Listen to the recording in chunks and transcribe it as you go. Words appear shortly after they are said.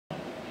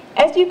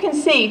As you can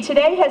see,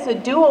 today has a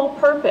dual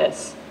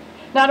purpose.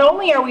 Not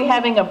only are we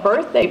having a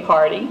birthday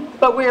party,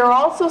 but we are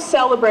also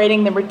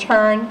celebrating the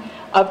return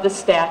of the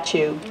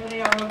statue.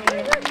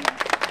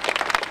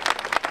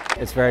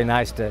 It's very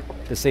nice to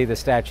see the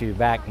statue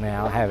back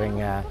now,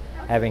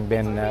 having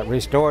been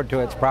restored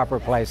to its proper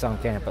place on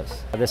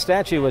campus. The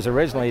statue was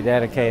originally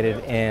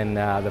dedicated in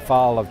the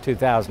fall of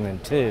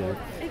 2002.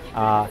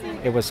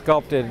 It was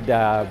sculpted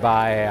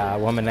by a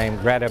woman named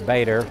Greta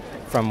Bader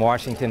from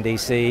Washington,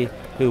 D.C.,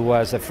 who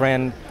was a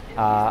friend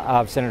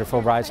of Senator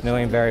Fulbright's, knew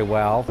him very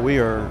well. We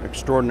are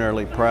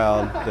extraordinarily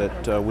proud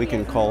that we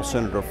can call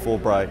Senator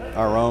Fulbright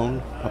our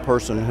own, a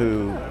person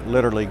who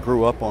literally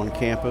grew up on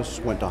campus,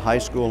 went to high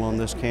school on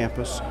this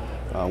campus,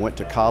 went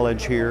to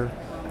college here,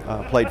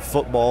 played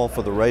football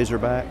for the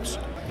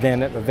Razorbacks.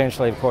 Then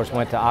eventually, of course,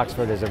 went to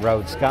Oxford as a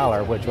Rhodes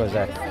Scholar, which was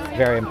a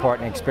very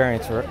important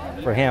experience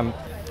for him.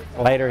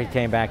 Later, he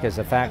came back as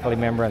a faculty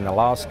member in the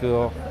law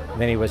school.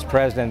 Then he was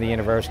president of the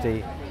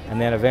university, and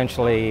then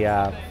eventually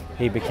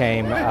he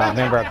became a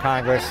member of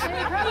Congress,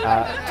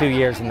 2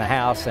 years in the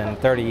House and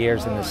 30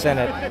 years in the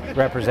Senate,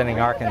 representing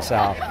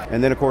Arkansas.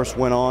 And then, of course,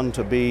 went on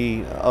to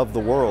be of the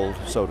world,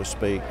 so to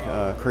speak,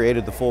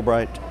 created the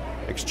Fulbright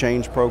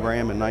exchange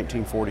program in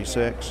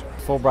 1946.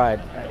 Fulbright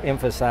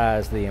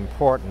emphasized the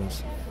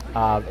importance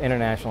of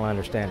international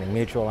understanding,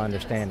 mutual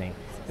understanding,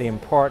 the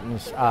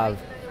importance of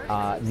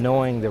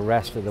knowing the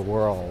rest of the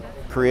world.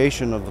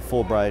 Creation of the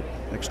Fulbright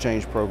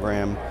exchange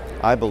program,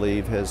 I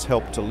believe, has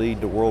helped to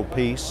lead to world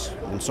peace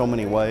in so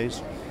many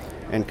ways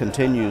and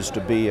continues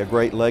to be a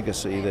great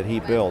legacy that he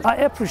built. I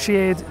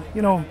appreciate,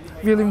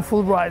 William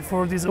Fulbright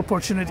for this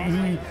opportunity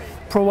he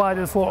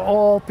provided for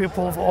all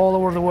people all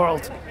over the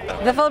world.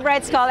 The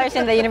Fulbright scholars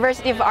in the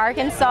University of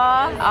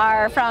Arkansas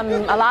are from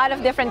a lot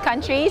of different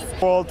countries.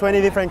 All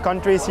 20 different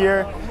countries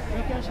here.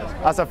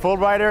 As a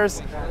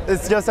Fulbrighters,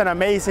 it's just an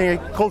amazing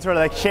cultural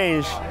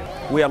exchange.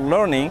 We are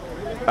learning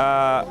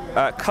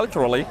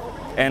culturally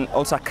and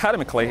also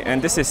academically,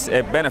 and this is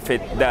a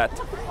benefit that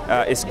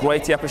is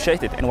greatly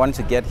appreciated. And once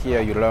you get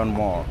here, you learn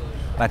more,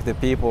 like the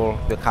people,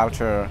 the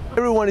culture.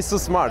 Everyone is so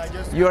smart.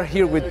 You are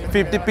here with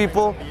 50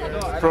 people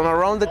from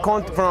around the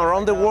country, from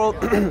around the world,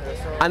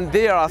 and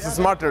they are as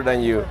smarter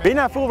than you. Being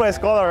a Fulbright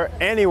scholar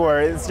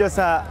anywhere is just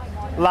a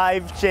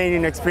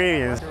life-changing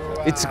experience.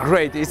 It's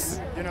great.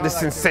 The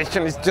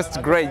sensation is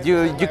just great.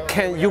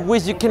 You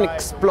wish you can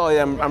explore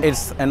them.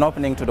 It's an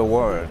opening to the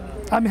world.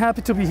 I'm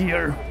happy to be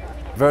here.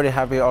 Very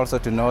happy also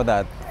to know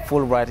that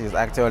Fulbright is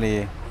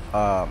actually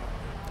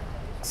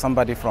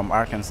somebody from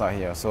Arkansas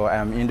here, so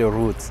I'm in the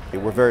roots.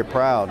 We're very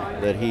proud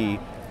that he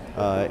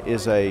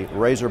is a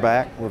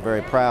Razorback. We're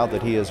very proud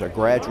that he is a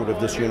graduate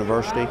of this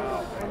university,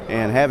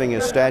 and having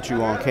his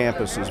statue on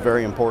campus is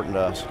very important to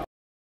us.